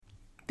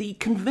The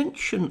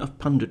convention of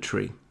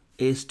punditry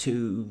is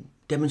to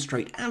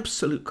demonstrate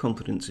absolute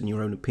confidence in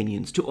your own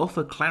opinions, to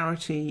offer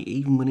clarity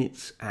even when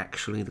it's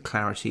actually the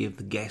clarity of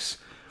the guess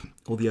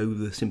or the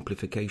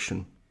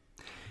oversimplification.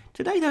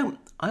 Today, though,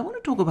 I want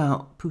to talk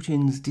about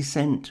Putin's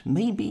descent,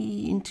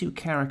 maybe into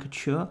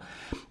caricature,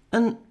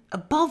 and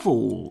above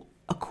all,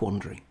 a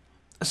quandary.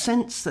 A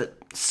sense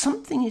that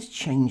something is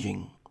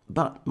changing,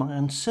 but my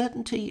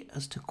uncertainty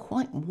as to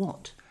quite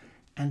what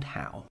and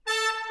how.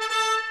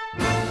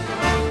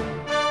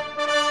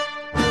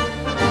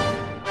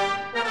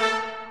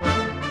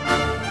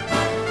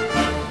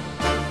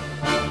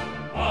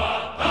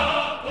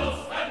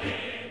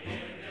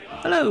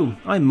 Hello,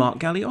 I'm Mark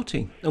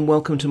Galliotti, and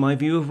welcome to my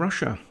view of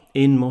Russia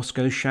in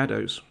Moscow's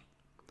shadows.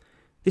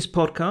 This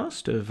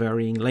podcast, of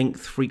varying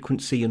length,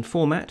 frequency and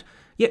format,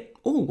 yet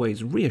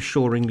always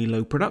reassuringly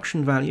low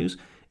production values,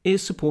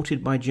 is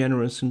supported by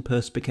generous and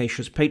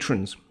perspicacious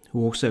patrons,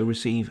 who also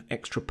receive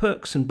extra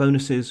perks and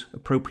bonuses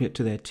appropriate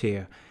to their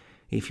tier.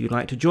 If you'd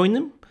like to join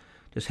them,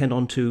 just head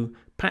on to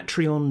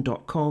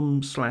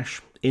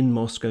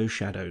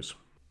patreon.com/InMoscowShadows.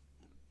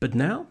 But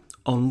now,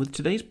 on with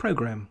today's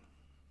programme.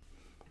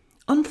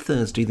 On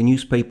Thursday, the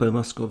newspaper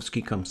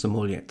Moskovsky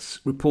Komsomolets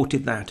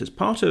reported that, as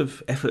part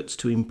of efforts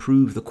to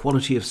improve the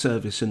quality of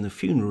service in the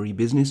funerary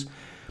business,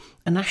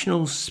 a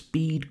national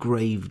speed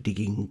grave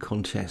digging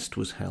contest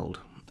was held.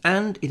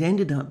 And it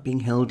ended up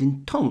being held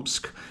in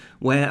Tomsk,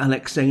 where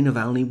Alexei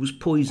Navalny was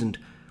poisoned.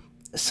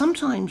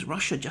 Sometimes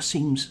Russia just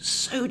seems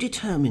so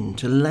determined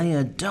to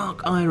layer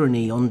dark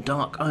irony on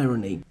dark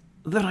irony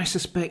that I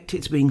suspect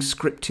it's being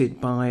scripted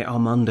by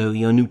Armando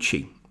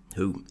Iannucci,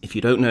 who, if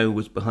you don't know,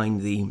 was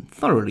behind the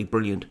thoroughly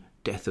brilliant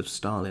Death of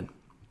Stalin.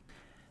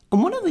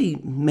 And one of the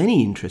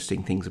many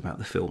interesting things about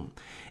the film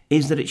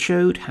is that it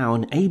showed how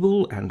an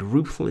able and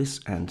ruthless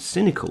and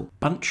cynical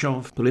bunch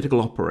of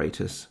political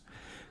operators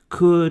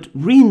could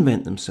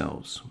reinvent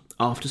themselves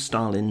after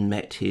Stalin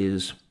met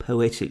his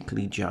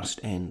poetically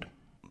just end.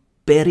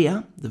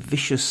 Beria, the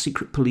vicious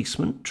secret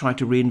policeman, tried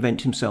to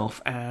reinvent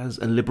himself as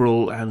a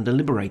liberal and a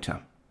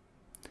liberator.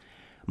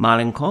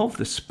 Malenkov,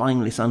 the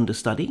spineless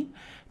understudy,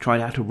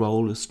 tried out a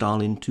role as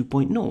Stalin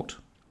 2.0.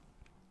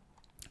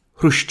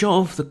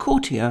 Khrushchev, the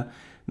courtier,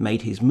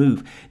 made his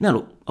move. Now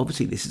look,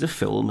 obviously this is a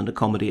film and a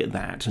comedy at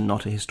that, and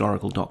not a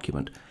historical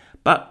document,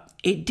 but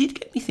it did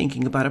get me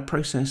thinking about a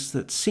process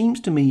that seems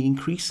to me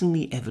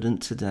increasingly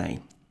evident today.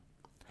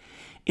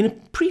 In a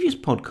previous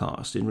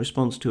podcast, in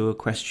response to a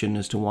question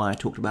as to why I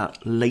talked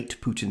about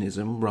late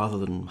Putinism rather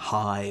than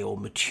high or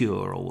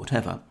mature or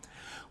whatever,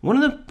 one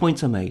of the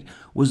points I made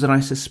was that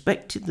I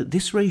suspected that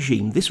this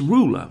regime, this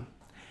ruler,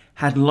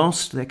 had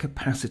lost their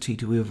capacity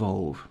to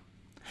evolve.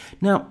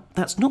 Now,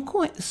 that's not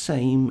quite the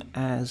same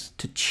as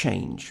to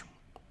change.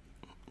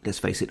 Let's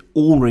face it,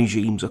 all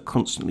regimes are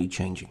constantly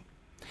changing.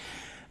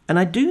 And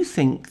I do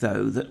think,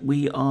 though, that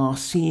we are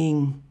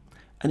seeing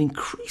an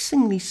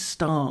increasingly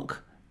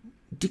stark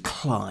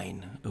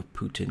decline of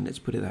Putin, let's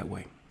put it that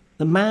way.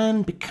 The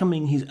man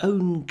becoming his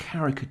own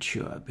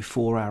caricature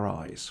before our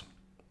eyes.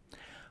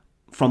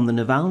 From the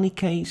Navalny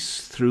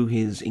case, through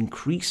his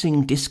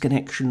increasing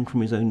disconnection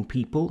from his own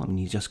people. I mean,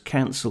 he's just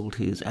cancelled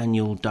his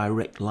annual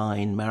Direct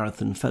Line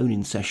marathon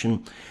phone-in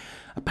session,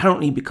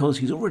 apparently because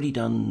he's already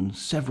done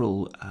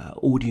several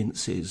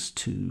audiences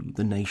to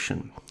the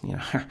nation. You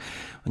know,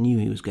 I knew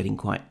he was getting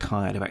quite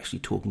tired of actually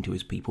talking to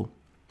his people.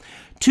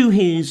 To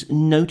his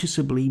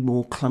noticeably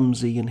more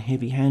clumsy and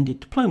heavy-handed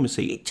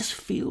diplomacy, it just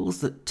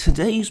feels that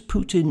today's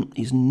Putin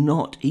is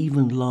not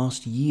even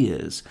last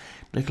year's,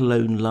 let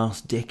alone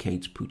last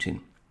decade's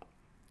Putin.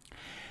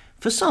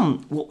 For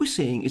some, what we're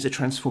seeing is a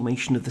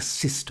transformation of the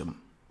system.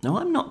 Now,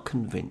 I'm not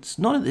convinced,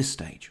 not at this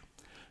stage.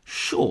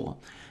 Sure,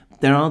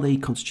 there are the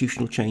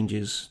constitutional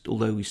changes,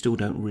 although we still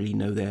don't really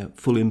know their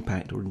full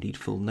impact or indeed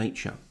full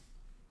nature.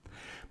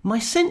 My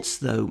sense,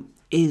 though,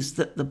 is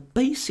that the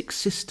basic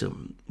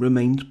system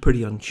remains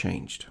pretty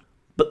unchanged.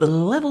 But the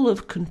level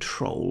of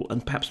control,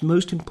 and perhaps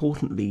most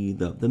importantly,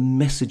 the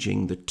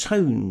messaging, the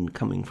tone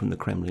coming from the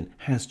Kremlin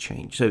has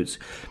changed. So it's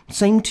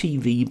same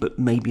TV, but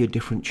maybe a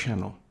different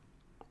channel.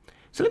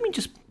 So let me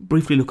just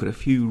briefly look at a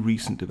few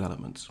recent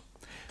developments.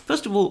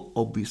 First of all,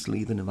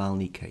 obviously, the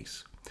Navalny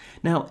case.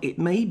 Now, it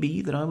may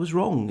be that I was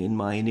wrong in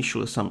my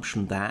initial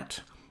assumption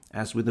that,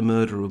 as with the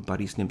murder of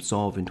Boris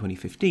Nemtsov in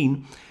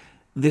 2015,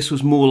 this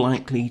was more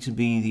likely to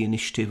be the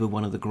initiative of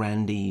one of the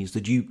grandees, the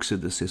dukes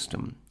of the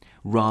system,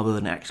 rather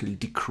than actually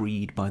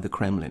decreed by the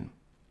Kremlin.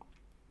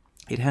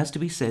 It has to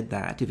be said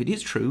that, if it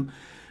is true,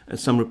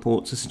 as some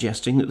reports are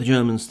suggesting, that the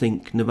Germans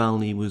think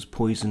Navalny was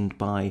poisoned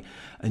by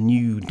a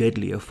new,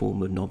 deadlier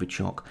form of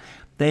Novichok,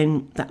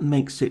 then that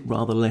makes it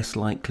rather less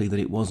likely that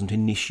it wasn't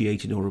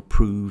initiated or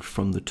approved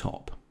from the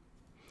top.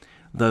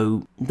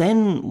 Though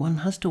then one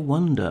has to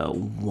wonder,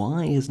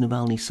 why has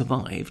Navalny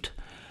survived?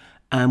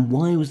 And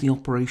why was the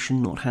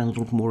operation not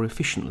handled more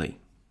efficiently?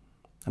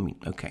 I mean,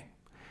 okay,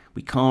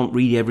 we can't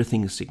read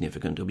everything as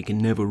significant, and we can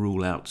never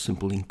rule out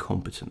simple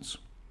incompetence.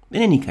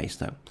 In any case,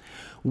 though,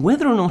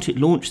 whether or not it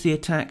launched the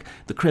attack,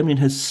 the Kremlin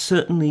has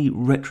certainly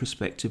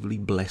retrospectively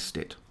blessed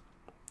it.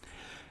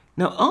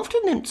 Now, after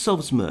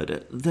Nemtsov's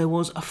murder, there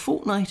was a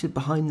fortnight of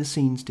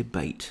behind-the-scenes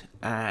debate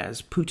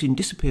as Putin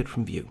disappeared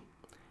from view.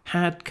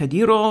 Had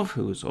Kadyrov,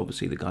 who was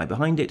obviously the guy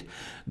behind it,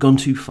 gone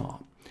too far?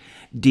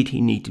 Did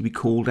he need to be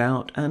called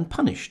out and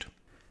punished?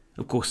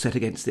 Of course, set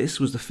against this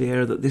was the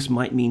fear that this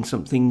might mean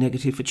something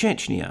negative for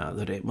Chechnya,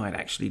 that it might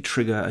actually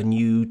trigger a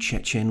new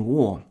Chechen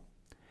war.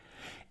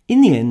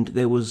 In the end,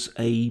 there was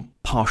a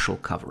partial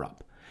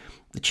cover-up.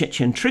 The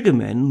Chechen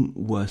triggermen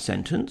were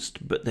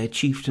sentenced, but their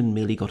chieftain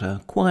merely got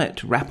a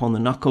quiet rap on the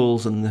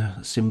knuckles and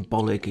the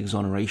symbolic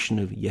exoneration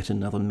of yet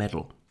another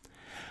medal.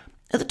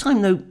 At the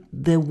time, though,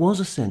 there was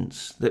a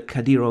sense that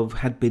Kadyrov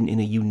had been in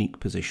a unique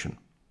position.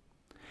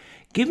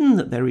 Given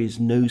that there is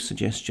no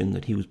suggestion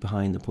that he was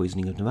behind the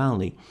poisoning of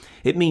Navalny,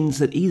 it means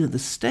that either the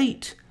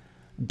state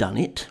done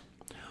it,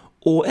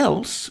 or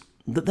else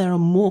that there are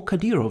more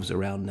Kadyrovs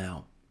around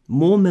now,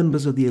 more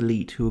members of the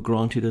elite who are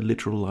granted a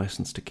literal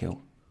license to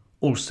kill.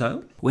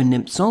 Also, when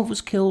Nemtsov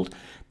was killed,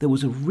 there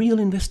was a real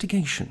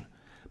investigation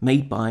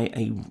made by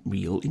a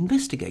real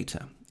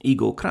investigator,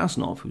 Igor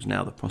Krasnov, who's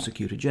now the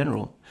prosecutor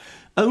general.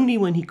 Only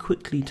when he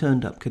quickly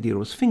turned up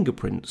Kadyrov's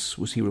fingerprints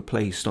was he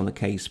replaced on the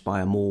case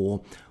by a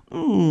more,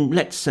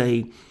 let's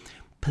say,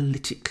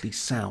 politically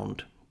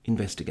sound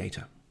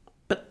investigator.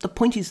 But the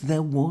point is,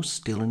 there was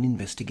still an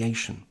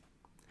investigation.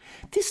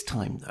 This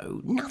time,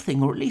 though,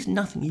 nothing, or at least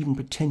nothing even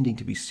pretending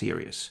to be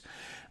serious.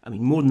 I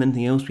mean, more than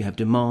anything else, we have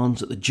demands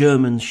that the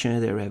Germans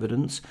share their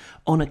evidence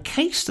on a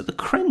case that the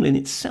Kremlin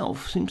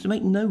itself seems to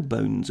make no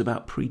bones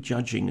about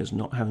prejudging as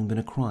not having been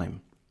a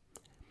crime.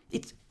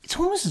 It's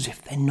almost as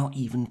if they're not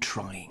even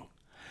trying.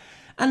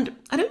 And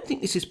I don't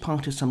think this is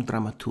part of some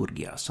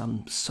dramaturgia,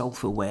 some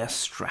self-aware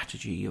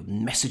strategy of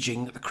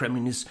messaging that the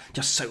Kremlin is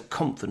just so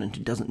confident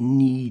it doesn't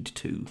need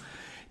to.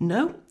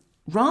 No,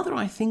 rather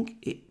I think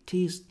it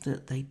is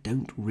that they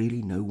don't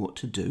really know what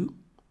to do.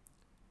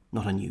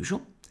 Not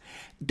unusual.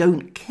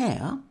 Don't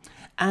care,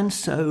 and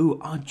so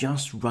are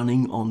just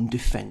running on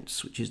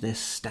defence, which is their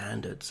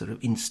standard sort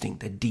of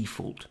instinct, their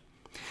default.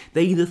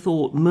 They either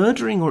thought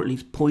murdering or at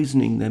least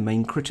poisoning their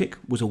main critic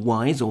was a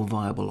wise or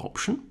viable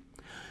option,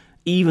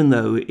 even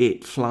though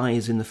it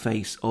flies in the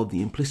face of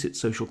the implicit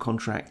social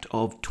contract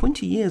of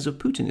 20 years of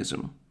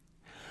Putinism.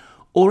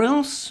 Or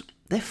else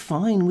they're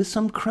fine with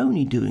some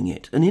crony doing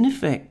it, and in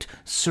effect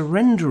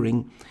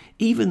surrendering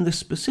even the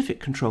specific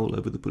control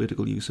over the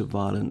political use of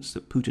violence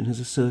that Putin has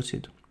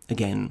asserted,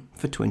 again,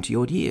 for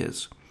 20-odd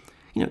years.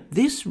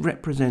 This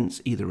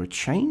represents either a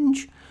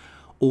change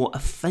or a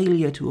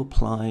failure to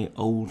apply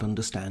old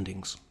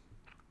understandings.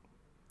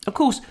 Of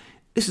course,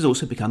 this has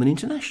also become an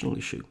international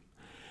issue.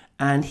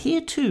 And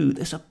here too,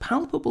 there's a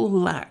palpable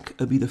lack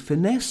of either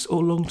finesse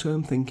or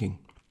long-term thinking.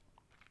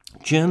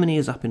 Germany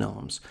is up in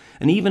arms,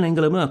 and even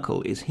Angela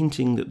Merkel is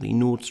hinting that the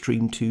Nord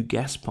Stream 2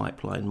 gas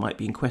pipeline might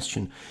be in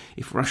question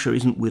if Russia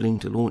isn't willing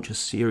to launch a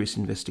serious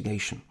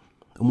investigation.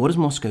 And what does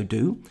Moscow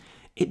do?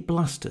 It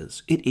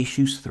blusters. It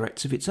issues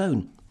threats of its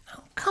own.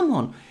 Oh, come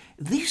on,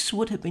 this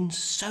would have been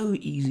so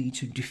easy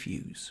to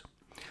diffuse.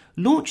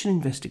 Launch an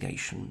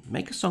investigation,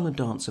 make a song and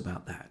dance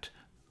about that,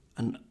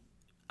 and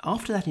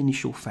after that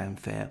initial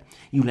fanfare,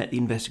 you let the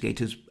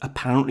investigators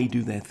apparently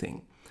do their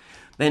thing.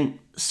 Then,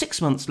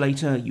 6 months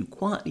later, you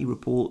quietly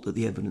report that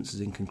the evidence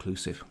is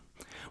inconclusive,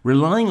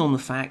 relying on the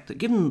fact that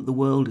given that the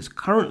world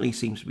currently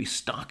seems to be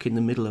stuck in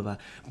the middle of a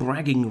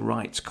bragging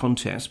rights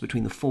contest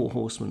between the four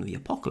horsemen of the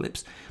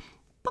apocalypse,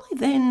 by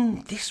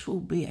then this will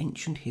be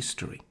ancient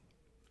history.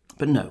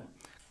 But no,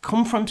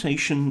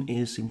 confrontation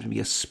seems to be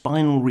a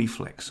spinal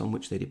reflex on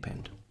which they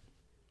depend.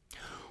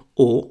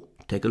 Or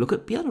take a look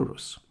at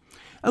Belarus.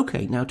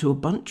 Okay, now to a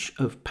bunch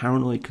of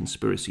paranoid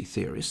conspiracy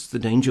theorists, the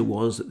danger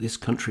was that this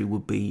country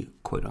would be,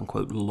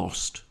 quote-unquote,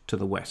 lost to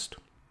the West.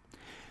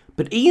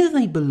 But either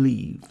they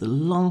believe the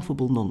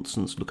laughable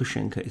nonsense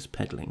Lukashenko is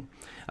peddling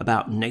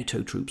about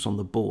NATO troops on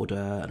the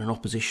border and an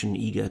opposition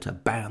eager to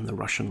ban the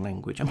Russian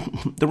language,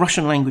 the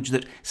Russian language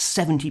that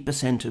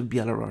 70% of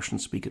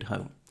Belarusians speak at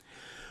home,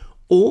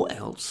 or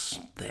else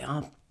they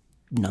are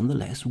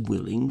nonetheless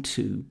willing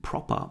to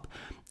prop up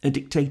a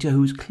dictator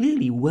who is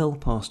clearly well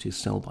past his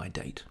sell-by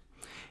date,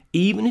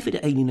 even if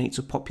it alienates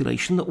a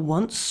population that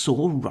once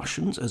saw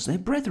Russians as their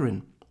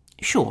brethren.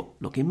 Sure,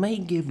 look, it may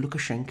give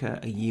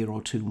Lukashenko a year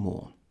or two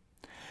more,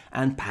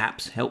 and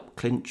perhaps help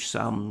clinch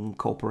some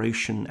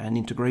cooperation and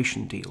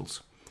integration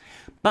deals,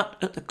 but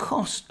at the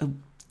cost of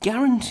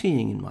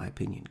guaranteeing, in my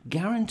opinion,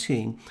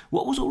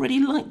 what was already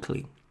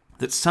likely,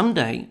 that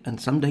someday, and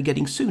someday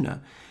getting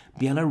sooner,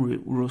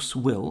 Belarus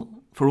will,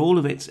 for all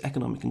of its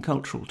economic and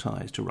cultural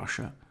ties to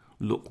Russia,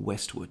 look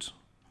westwards.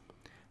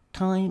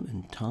 Time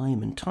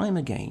and time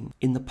again,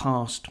 in the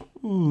past,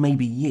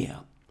 maybe year,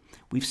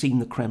 we've seen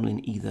the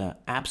Kremlin either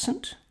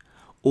absent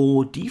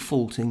or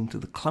defaulting to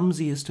the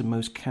clumsiest and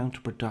most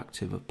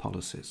counterproductive of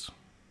policies.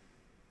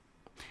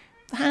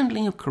 The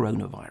handling of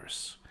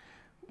coronavirus.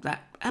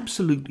 That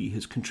absolutely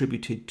has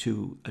contributed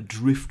to a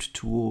drift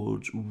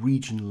towards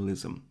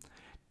regionalism,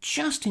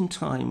 just in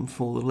time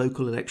for the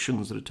local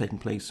elections that are taking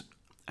place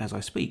as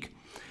I speak,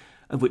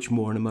 of which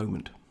more in a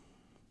moment.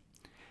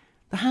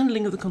 the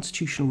handling of the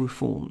constitutional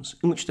reforms,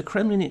 in which the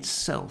Kremlin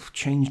itself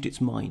changed its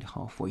mind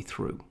halfway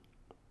through.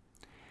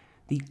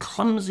 The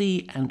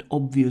clumsy and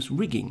obvious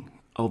rigging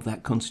of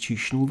that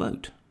constitutional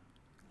vote.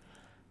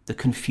 The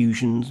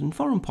confusions in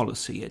foreign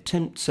policy,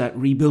 attempts at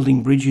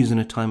rebuilding bridges in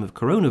a time of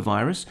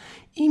coronavirus,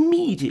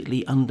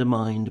 immediately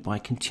undermined by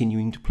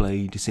continuing to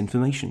play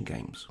disinformation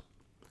games.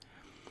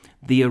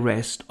 The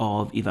arrest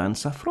of Ivan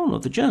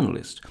Safronov, the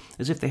journalist,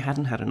 as if they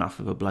hadn't had enough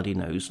of a bloody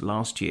nose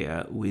last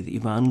year with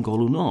Ivan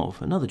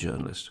Golunov, another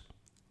journalist.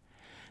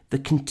 The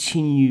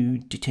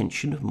continued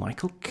detention of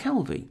Michael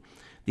Calvi,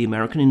 the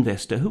American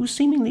investor who was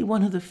seemingly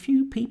one of the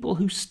few people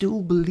who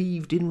still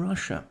believed in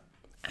Russia.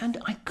 And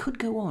I could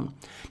go on.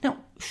 Now,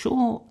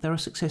 sure, there are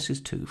successes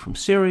too, from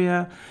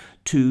Syria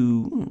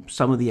to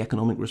some of the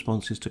economic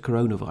responses to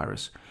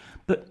coronavirus.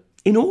 But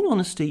in all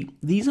honesty,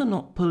 these are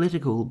not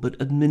political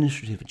but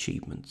administrative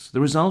achievements,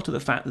 the result of the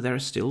fact that there are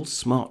still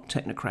smart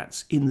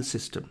technocrats in the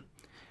system,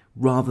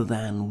 rather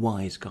than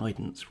wise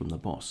guidance from the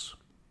boss.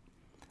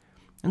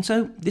 And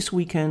so this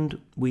weekend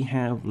we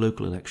have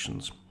local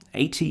elections.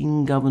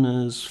 18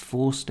 governors,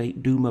 4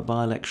 state Duma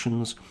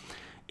by-elections,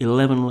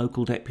 11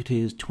 local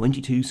deputies,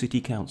 22 city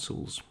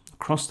councils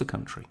across the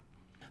country.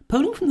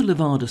 Polling from the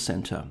Levada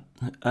Centre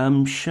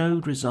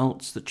showed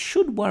results that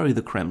should worry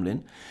the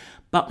Kremlin,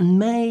 but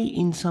may,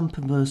 in some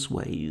perverse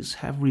ways,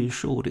 have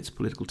reassured its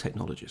political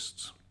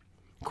technologists.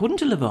 According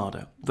to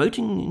Levada,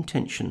 voting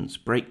intentions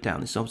break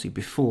down, this is obviously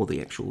before the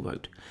actual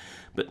vote,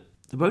 but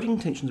the voting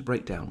intentions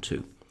break down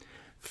to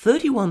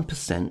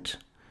 31%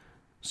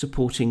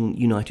 supporting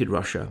United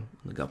Russia,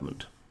 the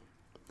government,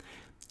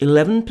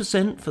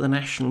 11% for the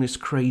nationalist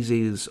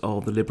crazies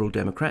of the Liberal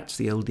Democrats,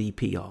 the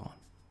LDPR,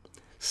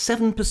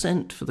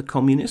 7% for the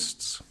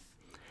communists,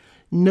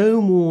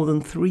 no more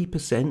than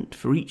 3%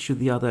 for each of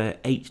the other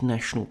 8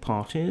 national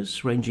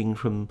parties, ranging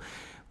from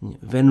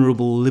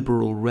venerable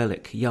liberal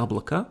relic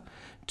Yabloko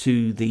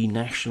to the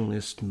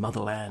nationalist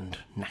Motherland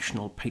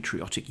National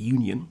Patriotic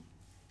Union.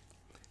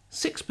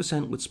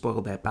 6% would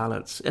spoil their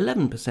ballots,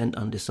 11%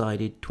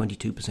 undecided,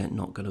 22%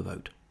 not going to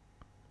vote.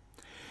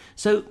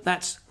 So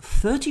that's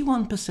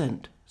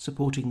 31%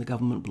 supporting the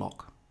government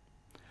bloc.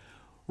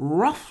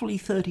 Roughly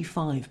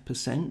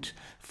 35%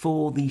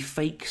 for the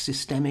fake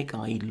systemic,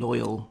 i.e.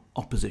 loyal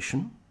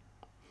opposition,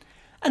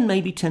 and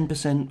maybe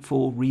 10%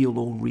 for real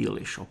or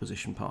realish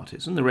opposition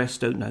parties, and the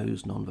rest don't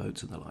knows,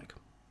 non-votes and the like.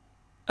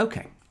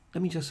 Okay,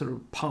 let me just sort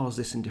of parse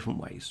this in different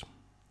ways.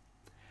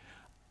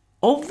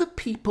 Of the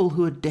people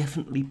who are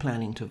definitely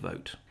planning to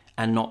vote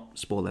and not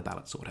spoil their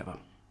ballots or whatever,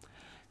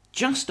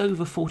 just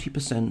over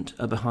 40%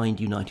 are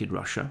behind United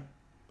Russia,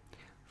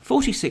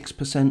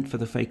 46% for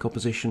the fake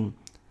opposition,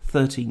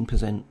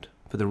 13%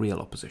 for the real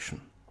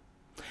opposition.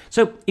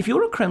 So if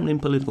you're a Kremlin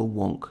political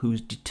wonk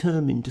who's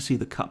determined to see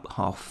the cup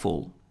half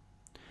full,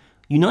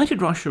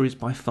 United Russia is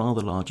by far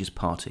the largest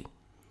party.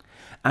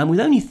 And with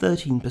only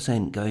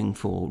 13% going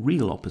for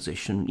real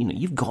opposition,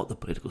 you've got the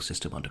political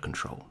system under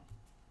control.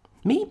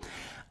 Me,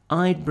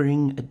 I'd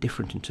bring a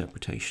different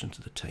interpretation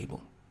to the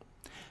table.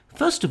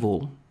 First of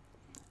all,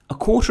 a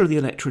quarter of the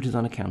electorate is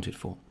unaccounted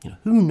for.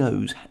 Who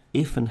knows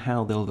if and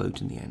how they'll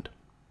vote in the end?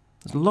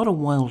 There's a lot of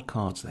wild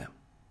cards there.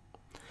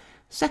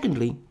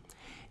 Secondly,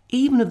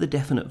 even of the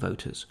definite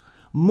voters,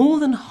 more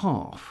than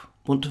half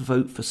want to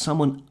vote for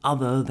someone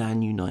other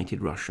than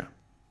United Russia.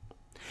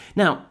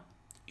 Now,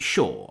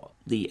 sure,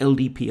 the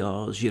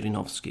LDPR,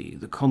 Zhirinovsky,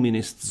 the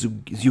communists,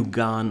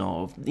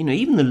 Zyuganov,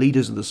 even the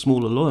leaders of the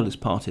smaller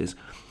loyalist parties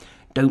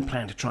don't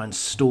plan to try and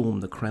storm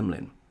the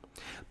Kremlin.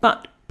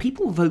 But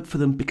people vote for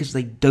them because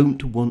they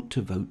don't want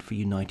to vote for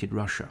United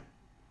Russia.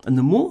 And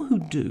the more who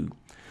do,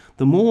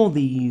 the more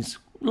these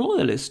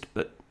loyalist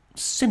but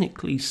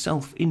cynically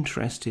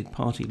self-interested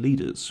party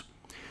leaders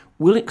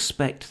will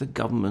expect the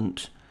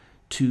government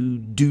to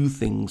do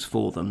things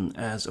for them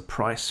as a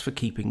price for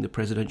keeping the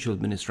presidential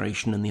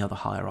administration and the other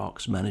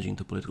hierarchs managing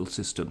the political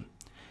system.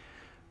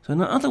 So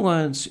in other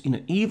words,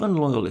 even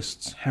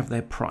loyalists have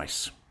their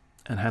price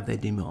and have their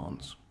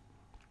demands.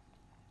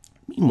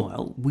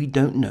 Meanwhile, we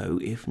don't know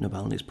if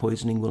Navalny's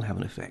poisoning will have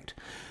an effect.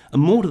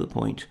 And more to the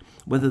point,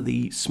 whether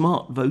the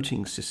smart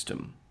voting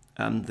system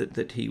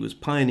that he was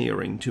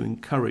pioneering to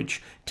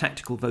encourage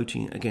tactical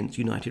voting against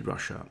United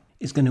Russia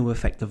is going to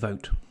affect the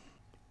vote.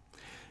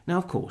 Now,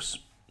 of course,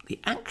 the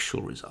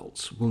actual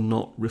results will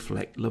not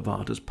reflect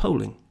Levada's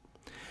polling.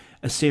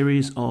 A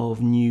series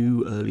of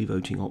new early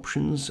voting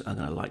options are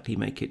going to likely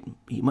make it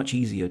much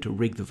easier to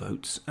rig the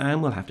votes,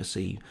 and we'll have to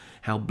see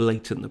how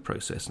blatant the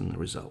process and the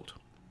result.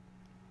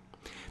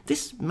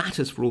 This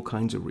matters for all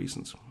kinds of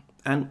reasons,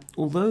 and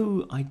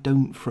although I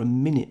don't for a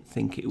minute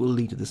think it will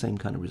lead to the same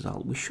kind of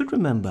result, we should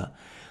remember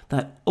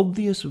that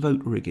obvious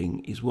vote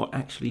rigging is what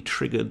actually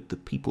triggered the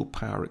people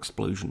power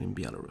explosion in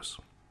Belarus.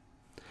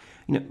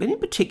 But in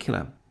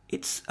particular,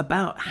 it's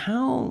about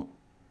how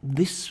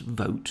this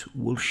vote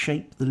will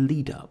shape the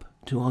lead-up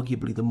to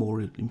arguably the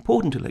more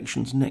important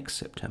elections next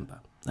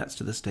September. That's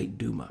to the State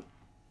Duma.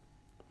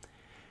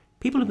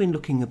 People have been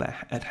looking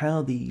at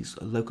how these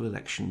local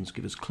elections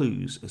give us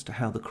clues as to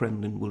how the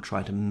Kremlin will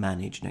try to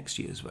manage next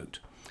year's vote.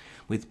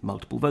 with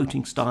multiple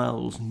voting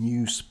styles,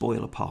 new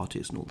spoiler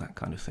parties and all that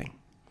kind of thing.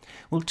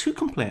 Well, two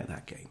can play at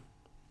that game.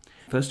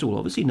 First of all,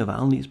 obviously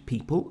Navalny's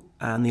people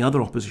and the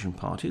other opposition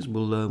parties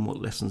will learn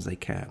what lessons they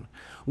can,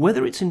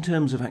 whether it's in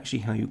terms of actually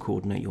how you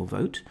coordinate your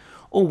vote,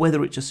 or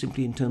whether it's just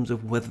simply in terms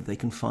of whether they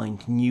can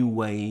find new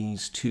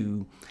ways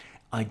to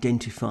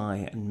identify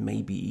and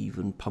maybe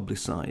even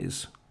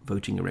publicise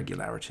voting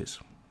irregularities.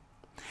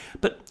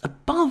 But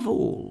above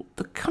all,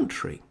 the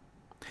country,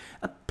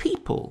 a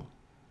people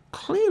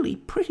clearly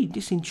pretty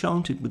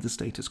disenchanted with the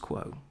status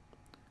quo.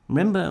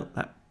 Remember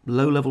that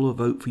low level of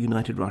vote for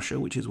United Russia,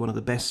 which is one of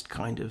the best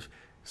kind of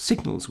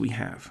signals we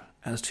have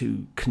as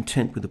to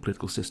content with the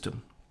political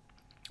system.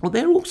 Well,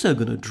 they're also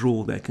going to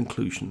draw their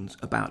conclusions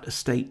about a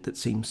state that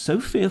seems so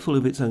fearful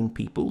of its own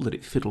people that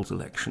it fiddles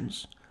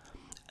elections,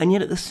 and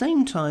yet at the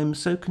same time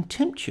so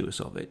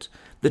contemptuous of it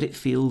that it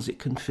feels it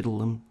can fiddle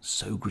them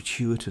so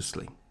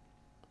gratuitously.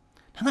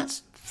 Now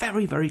that's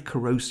very, very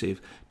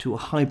corrosive to a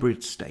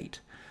hybrid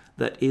state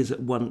that is at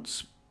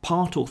once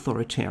part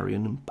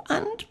authoritarian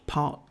and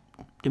part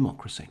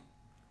democracy.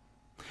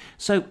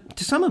 So,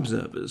 to some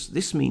observers,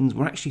 this means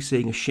we're actually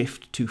seeing a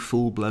shift to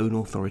full-blown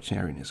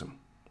authoritarianism.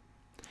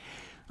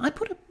 I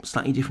put a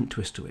slightly different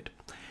twist to it.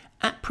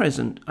 At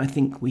present, I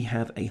think we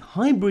have a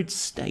hybrid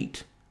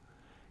state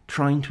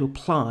trying to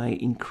apply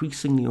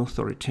increasingly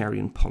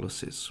authoritarian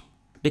policies.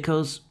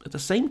 Because at the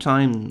same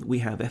time we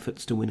have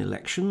efforts to win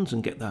elections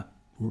and get the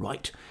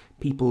right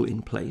people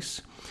in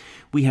place,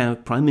 we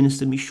have Prime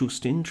Minister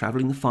Mishustin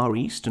travelling the Far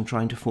East and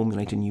trying to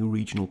formulate a new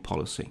regional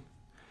policy.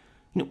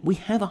 We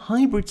have a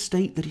hybrid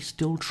state that is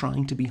still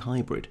trying to be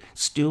hybrid,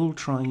 still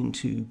trying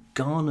to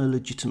garner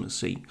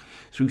legitimacy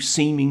through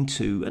seeming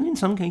to, and in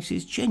some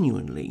cases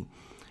genuinely,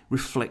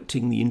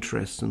 reflecting the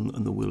interests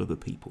and the will of the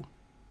people.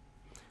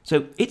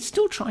 So it's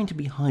still trying to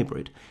be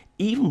hybrid,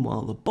 even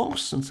while the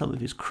boss and some of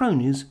his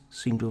cronies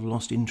seem to have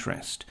lost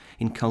interest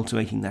in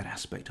cultivating that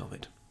aspect of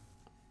it.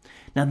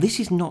 Now, this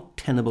is not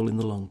tenable in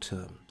the long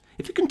term.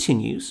 If it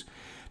continues,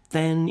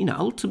 then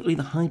ultimately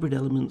the hybrid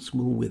elements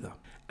will wither,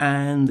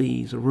 and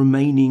the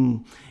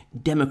remaining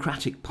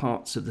democratic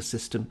parts of the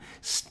system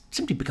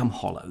simply become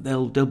hollow.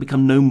 They'll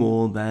become no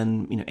more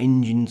than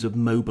engines of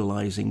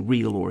mobilising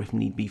real or, if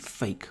need be,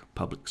 fake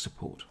public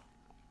support.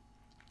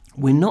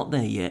 We're not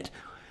there yet,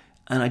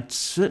 and I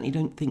certainly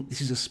don't think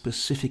this is a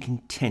specific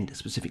intent, a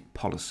specific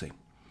policy.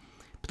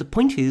 But the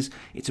point is,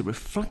 it's a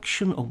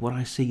reflection of what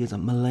I see as a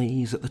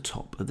malaise at the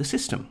top of the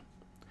system.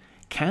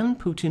 Can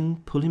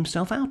Putin pull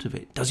himself out of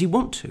it? Does he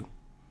want to?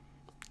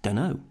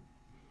 Dunno.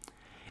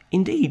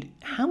 Indeed,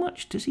 how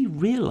much does he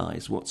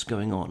realise what's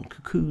going on,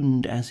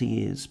 cocooned as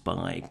he is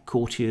by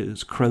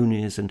courtiers,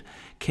 cronies and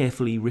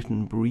carefully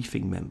written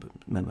briefing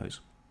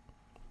memos?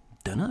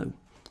 Dunno.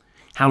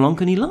 How long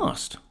can he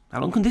last?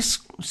 How long can this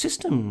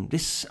system,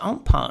 this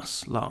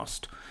impasse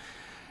last?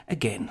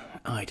 Again,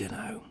 I don't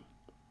know.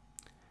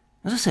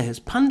 As I say, as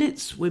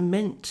pundits, we're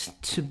meant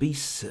to be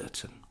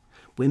certain.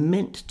 We're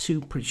meant to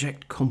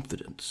project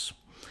confidence.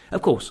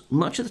 Of course,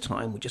 much of the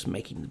time we're just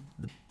making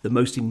the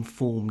most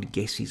informed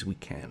guesses we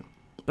can.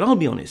 But I'll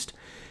be honest,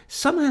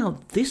 somehow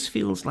this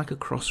feels like a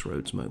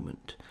crossroads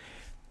moment.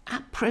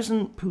 At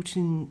present,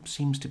 Putin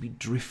seems to be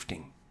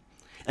drifting.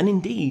 And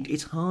indeed,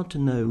 it's hard to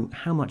know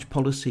how much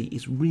policy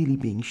is really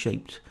being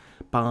shaped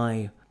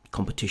by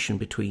competition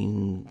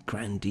between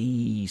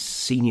grandees,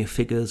 senior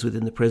figures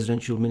within the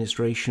presidential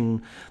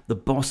administration, the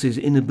boss's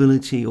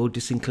inability or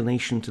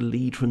disinclination to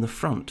lead from the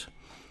front.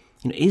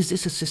 Is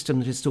this a system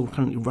that is still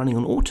currently running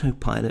on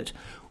autopilot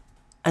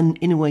and,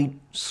 in a way,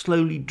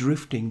 slowly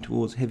drifting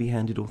towards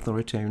heavy-handed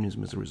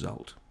authoritarianism as a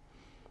result?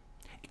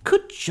 It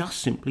could just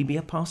simply be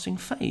a passing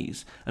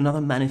phase,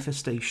 another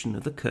manifestation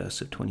of the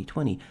curse of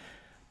 2020.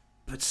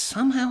 But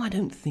somehow I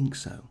don't think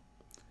so.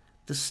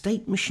 The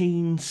state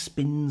machine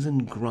spins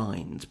and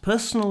grinds.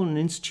 Personal and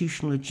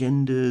institutional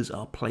agendas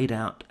are played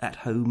out at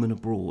home and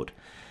abroad.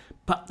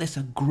 But there's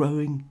a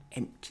growing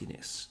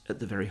emptiness at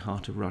the very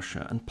heart of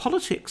Russia, and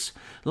politics,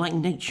 like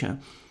nature,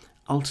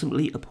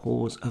 ultimately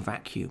abhors a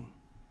vacuum.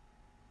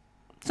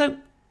 So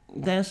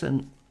there's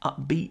an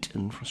upbeat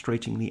and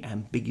frustratingly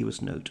ambiguous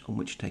note on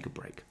which to take a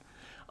break.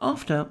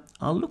 After,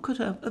 I'll look at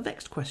a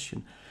vexed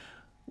question.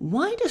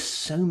 Why do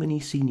so many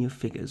senior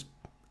figures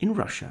in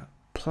Russia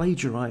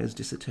plagiarise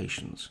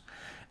dissertations?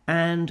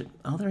 And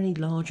are there any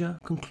larger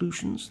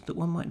conclusions that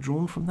one might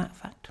draw from that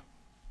fact?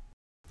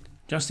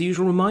 Just the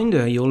usual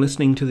reminder, you're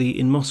listening to the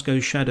In Moscow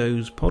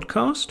Shadows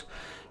podcast.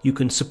 You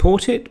can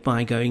support it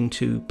by going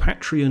to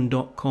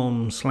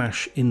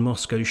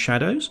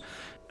patreon.com/InMoscowShadows.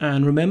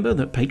 And remember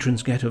that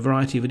patrons get a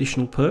variety of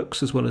additional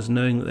perks, as well as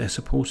knowing that they're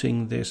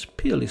supporting this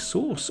peerless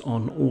source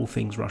on all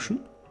things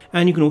Russian.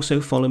 And you can also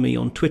follow me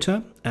on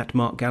Twitter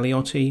 @Mark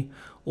Galeotti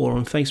or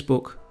on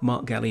Facebook,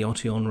 Mark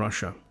Galeotti on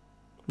Russia.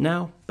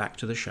 Now, back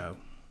to the show.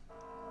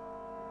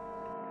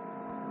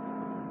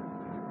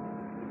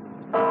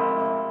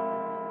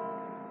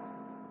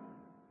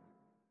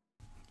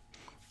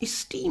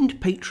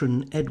 Esteemed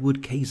patron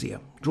Edward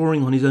Kazier,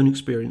 drawing on his own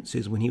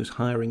experiences when he was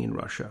hiring in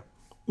Russia,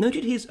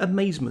 noted his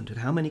amazement at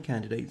how many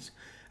candidates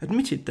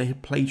admitted they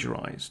had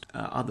plagiarised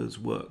others'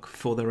 work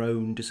for their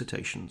own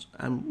dissertations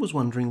and was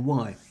wondering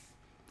why.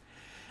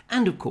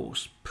 And of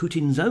course,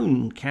 Putin's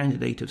own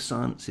candidate of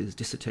science's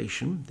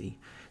dissertation, the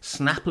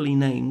snappily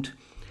named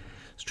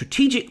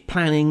Strategic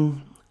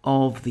Planning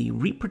of the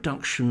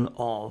Reproduction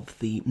of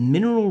the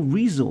Mineral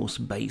Resource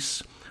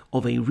Base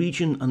of a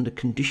Region under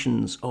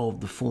Conditions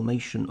of the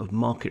Formation of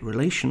Market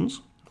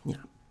Relations,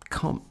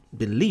 can't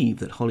believe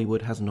that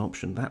Hollywood hasn't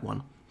optioned that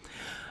one,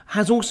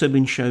 has also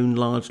been shown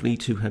largely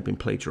to have been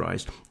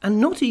plagiarised, and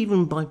not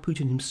even by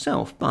Putin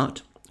himself,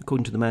 but,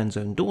 according to the man's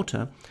own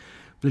daughter,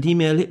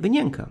 Vladimir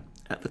Litvinenko,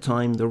 at the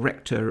time the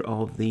rector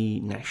of the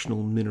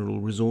National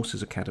Mineral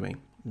Resources Academy,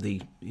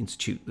 the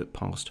institute that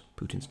passed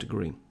Putin's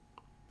degree.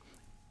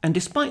 And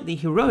despite the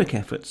heroic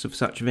efforts of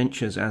such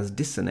ventures as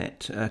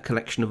Disonet, a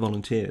collection of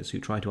volunteers who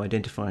try to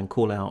identify and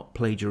call out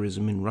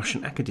plagiarism in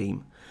Russian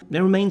academe,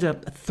 there remains a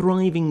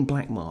thriving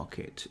black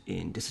market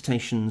in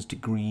dissertations,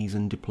 degrees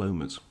and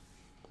diplomas.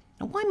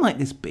 Now, why might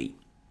this be?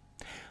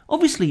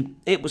 Obviously,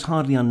 it was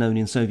hardly unknown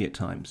in Soviet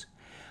times,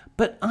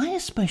 but I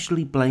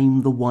especially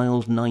blame the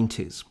wild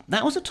 90s.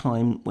 That was a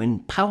time when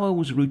power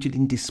was rooted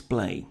in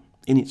display,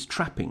 in its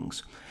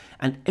trappings,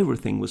 and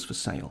everything was for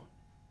sale.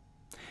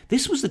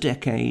 This was the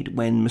decade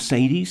when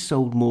Mercedes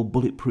sold more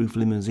bulletproof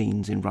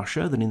limousines in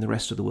Russia than in the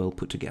rest of the world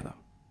put together.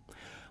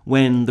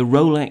 When the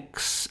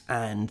Rolex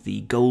and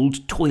the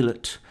gold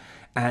toilet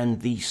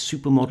and the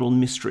supermodel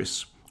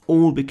mistress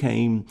all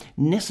became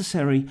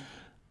necessary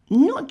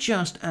not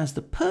just as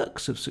the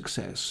perks of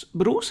success,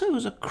 but also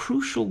as a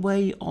crucial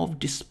way of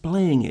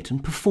displaying it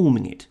and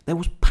performing it. There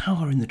was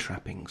power in the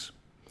trappings.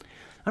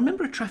 I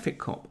remember a traffic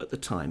cop at the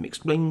time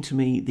explaining to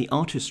me the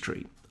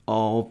artistry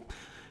of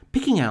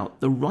picking out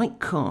the right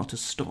car to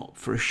stop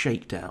for a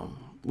shakedown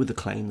with the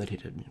claim that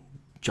it had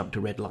jumped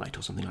a red light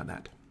or something like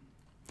that.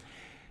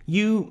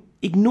 You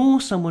ignore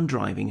someone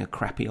driving a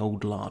crappy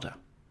old Lada.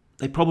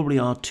 They probably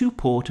are too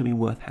poor to be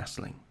worth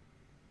hassling.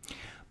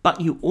 But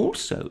you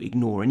also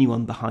ignore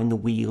anyone behind the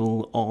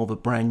wheel of a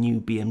brand new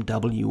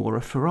BMW or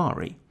a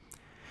Ferrari.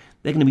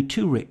 They're going to be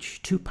too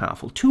rich, too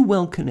powerful, too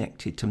well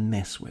connected to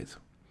mess with.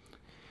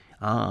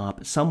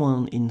 But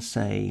someone in,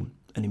 say,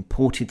 an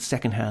imported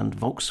second-hand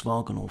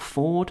Volkswagen or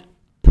Ford,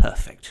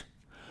 perfect.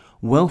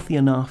 Wealthy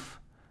enough,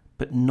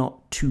 but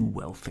not too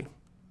wealthy.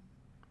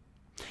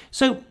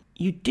 So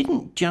you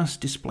didn't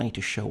just display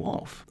to show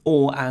off,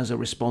 or as a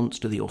response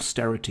to the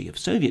austerity of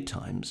Soviet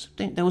times.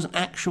 There was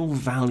actual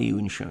value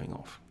in showing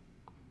off.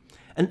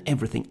 And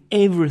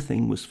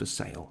everything was for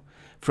sale,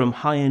 from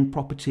high-end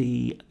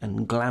property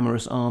and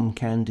glamorous arm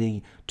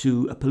candy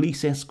to a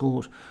police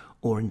escort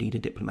or indeed a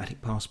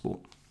diplomatic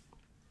passport.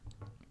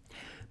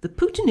 The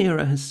Putin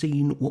era has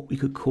seen what we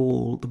could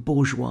call the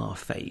bourgeois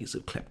phase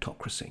of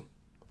kleptocracy.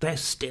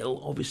 There's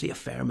still obviously a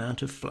fair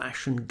amount of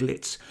flash and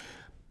glitz,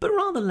 but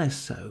rather less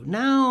so.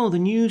 Now the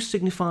new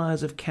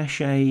signifiers of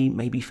cachet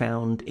may be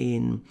found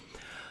in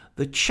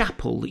the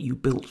chapel that you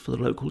built for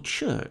the local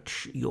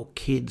church, your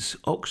kids'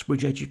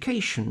 Oxbridge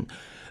education,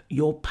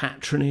 your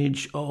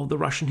patronage of the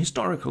Russian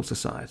Historical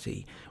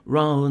Society,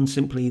 rather than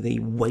simply the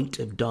weight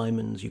of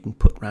diamonds you can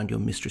put round your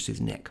mistress's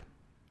neck.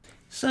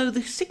 So the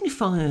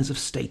signifiers of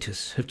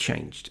status have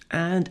changed,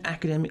 and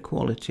academic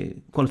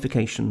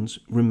qualifications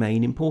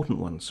remain important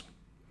ones.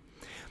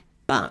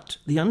 But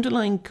the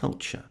underlying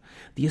culture,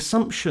 the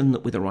assumption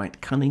that with the right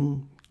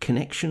cunning,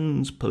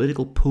 connections,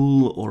 political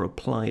pull, or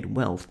applied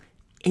wealth,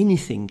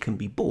 anything can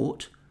be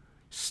bought,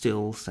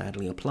 still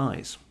sadly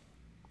applies.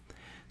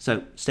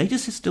 So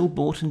status is still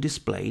bought and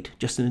displayed,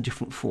 just in a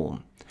different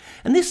form.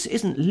 And this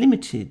isn't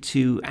limited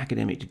to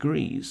academic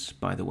degrees,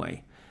 by the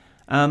way.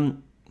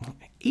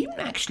 Even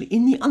actually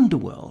in the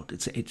underworld,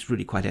 it's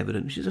really quite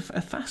evident, which is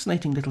a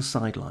fascinating little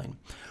sideline.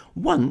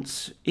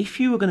 Once,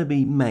 if you were going to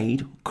be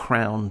made,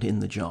 crowned in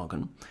the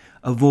jargon,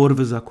 a vor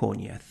v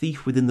zakonie,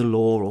 thief within the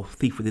law or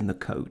thief within the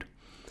code,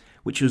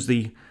 which was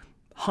the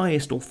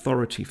highest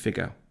authority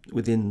figure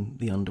within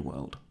the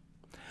underworld,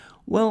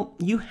 well,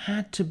 you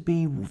had to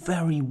be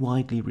very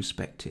widely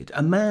respected.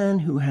 A man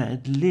who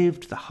had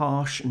lived the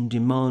harsh and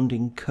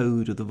demanding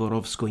code of the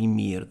Vorovskoy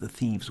Mir, the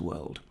thieves'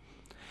 world.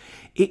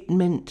 It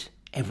meant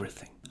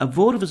everything. A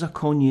vor v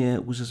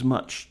zakonie was as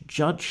much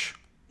judge,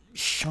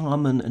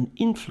 shaman and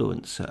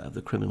influencer of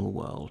the criminal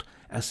world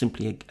as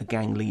simply a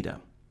gang leader.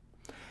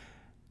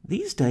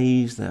 These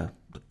days, the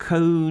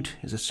code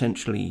is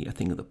essentially a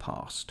thing of the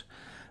past,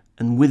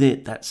 and with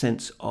it that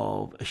sense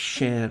of a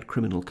shared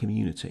criminal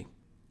community.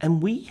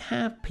 And we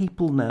have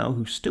people now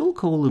who still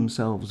call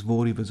themselves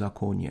vori v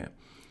zakonie,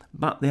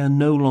 but they are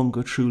no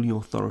longer truly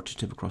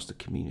authoritative across the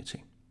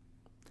community.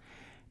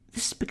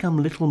 This has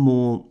become little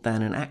more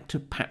than an act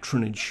of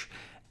patronage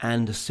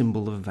and a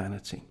symbol of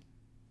vanity.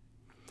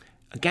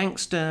 A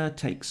gangster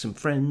takes some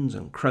friends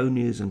and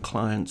cronies and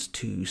clients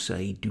to,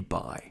 say,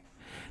 Dubai.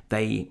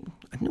 I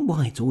don't know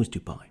why it's always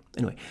Dubai.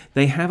 Anyway,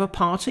 they have a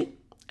party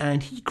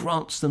and he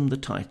grants them the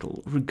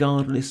title,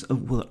 regardless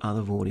of what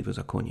other vori v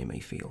zakonie may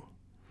feel.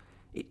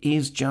 It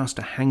is just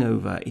a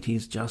hangover. It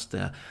is just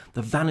the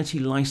vanity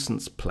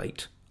license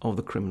plate of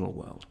the criminal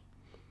world.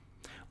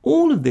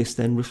 All of this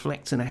then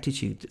reflects an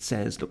attitude that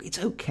says, look, it's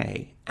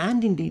okay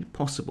and indeed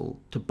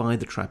possible to buy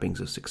the trappings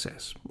of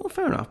success. Well,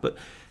 fair enough, but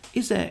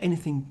is there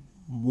anything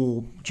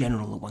more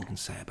general that one can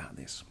say about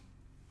this?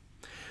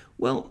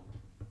 Well,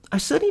 I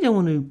certainly don't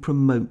want to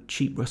promote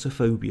cheap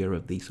Russophobia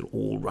of these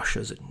all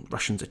Russians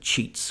are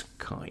cheats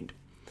kind.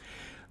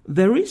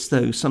 There is,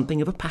 though,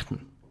 something of a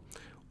pattern.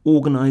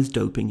 Organised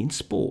doping in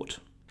sport,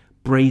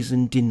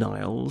 brazen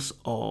denials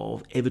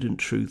of evident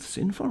truths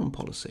in foreign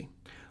policy,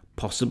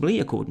 possibly,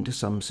 according to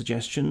some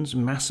suggestions,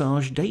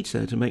 massage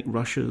data to make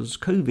Russia's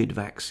COVID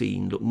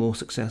vaccine look more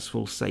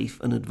successful, safe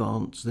and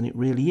advanced than it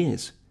really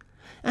is.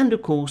 And,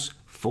 of course,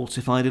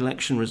 falsified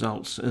election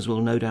results, as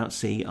we'll no doubt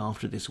see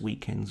after this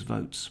weekend's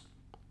votes.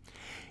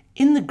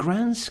 In the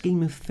grand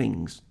scheme of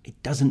things,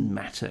 it doesn't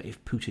matter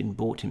if Putin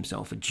bought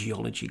himself a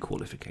geology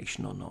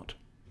qualification or not.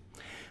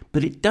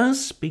 But it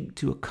does speak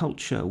to a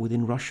culture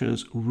within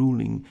Russia's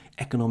ruling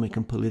economic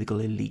and political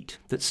elite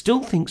that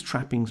still thinks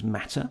trappings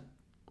matter,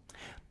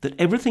 that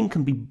everything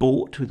can be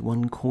bought with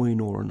one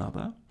coin or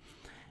another,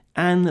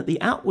 and that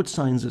the outward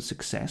signs of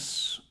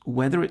success,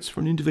 whether it's for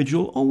an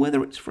individual or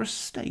whether it's for a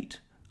state,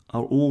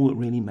 are all that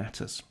really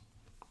matters.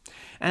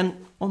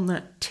 And on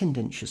that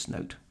tendentious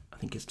note, I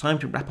think it's time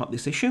to wrap up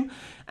this issue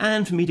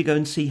and for me to go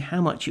and see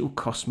how much it will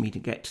cost me to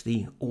get to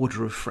the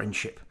Order of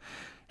Friendship.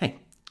 Hey,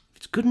 if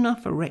it's good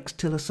enough for Rex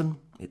Tillerson,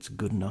 it's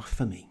good enough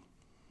for me.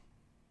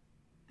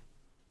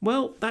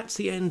 Well, that's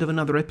the end of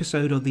another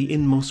episode of the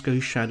In Moscow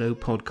Shadow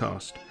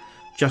podcast.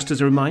 Just as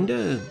a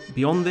reminder,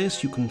 beyond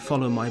this, you can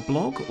follow my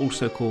blog,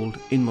 also called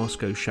In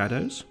Moscow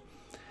Shadows.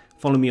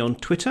 Follow me on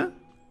Twitter,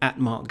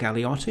 @Mark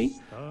Galeotti,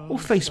 or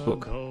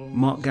Facebook,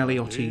 Mark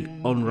Galeotti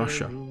on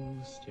Russia.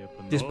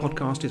 This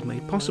podcast is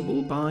made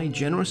possible by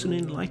generous and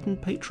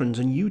enlightened patrons,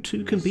 and you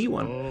too can be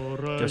one.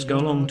 Just go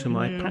along to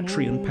my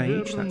Patreon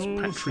page, that's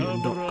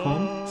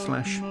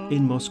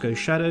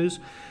patreon.com/InMoscowShadows,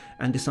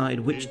 and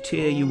decide which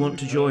tier you want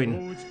to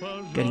join,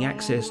 getting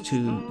access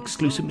to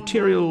exclusive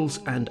materials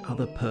and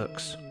other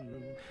perks.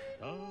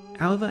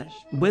 However,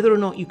 whether or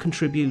not you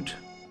contribute,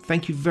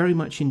 thank you very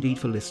much indeed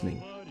for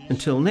listening.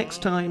 Until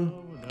next time,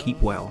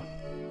 keep well.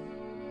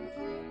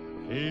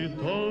 И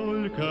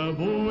только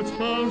будь,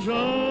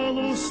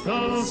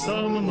 пожалуйста,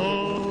 со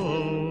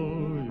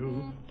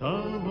мною.